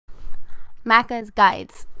Macca's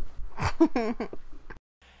Guides.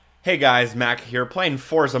 Hey guys, Mac here, playing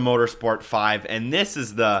Forza Motorsport 5, and this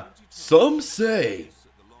is the Some Say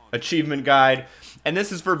achievement guide, and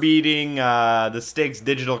this is for beating the Stig's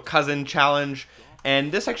digital cousin challenge.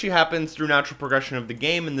 And this actually happens through natural progression of the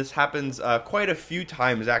game, and this happens quite a few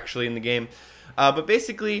times actually in the game. But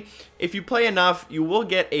basically, if you play enough, you will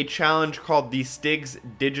get a challenge called the Stig's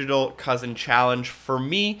Digital Cousin Challenge. For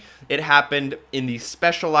me, it happened in the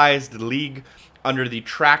Specialized League under the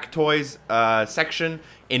Track Toys section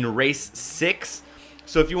in Race 6.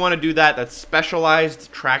 So if you want to do that, that's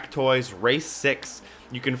Specialized Track Toys Race 6.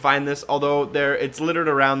 You can find this, although it's littered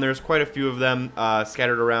around. There's quite a few of them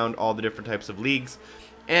scattered around all the different types of leagues.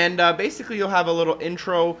 And basically you'll have a little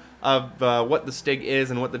intro of what the Stig is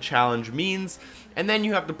and what the challenge means, and then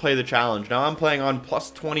you have to play the challenge. Now I'm playing on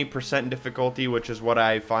plus 20% difficulty, which is what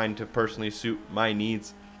I find to personally suit my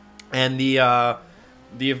needs. And the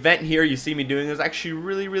event here you see me doing is actually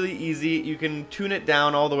really easy. You can tune it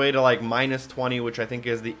down all the way to like minus 20, which I think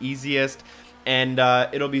is the easiest. And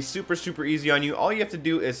it'll be super easy on you. All you have to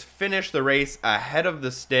do is finish the race ahead of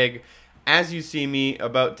the Stig, as you see me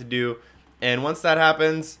about to do. And once that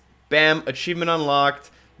happens, bam, achievement unlocked.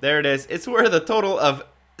 There it is. It's worth a total of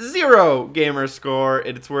 0 gamer score.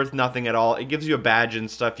 It's worth nothing at all. It gives you a badge and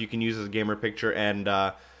stuff you can use as a gamer picture and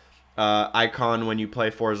icon when you play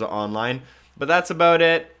Forza Online. But that's about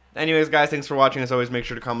it. Anyways, guys, thanks for watching. As always, make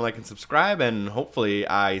sure to comment, like, and subscribe. And hopefully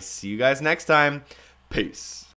I see you guys next time. Peace.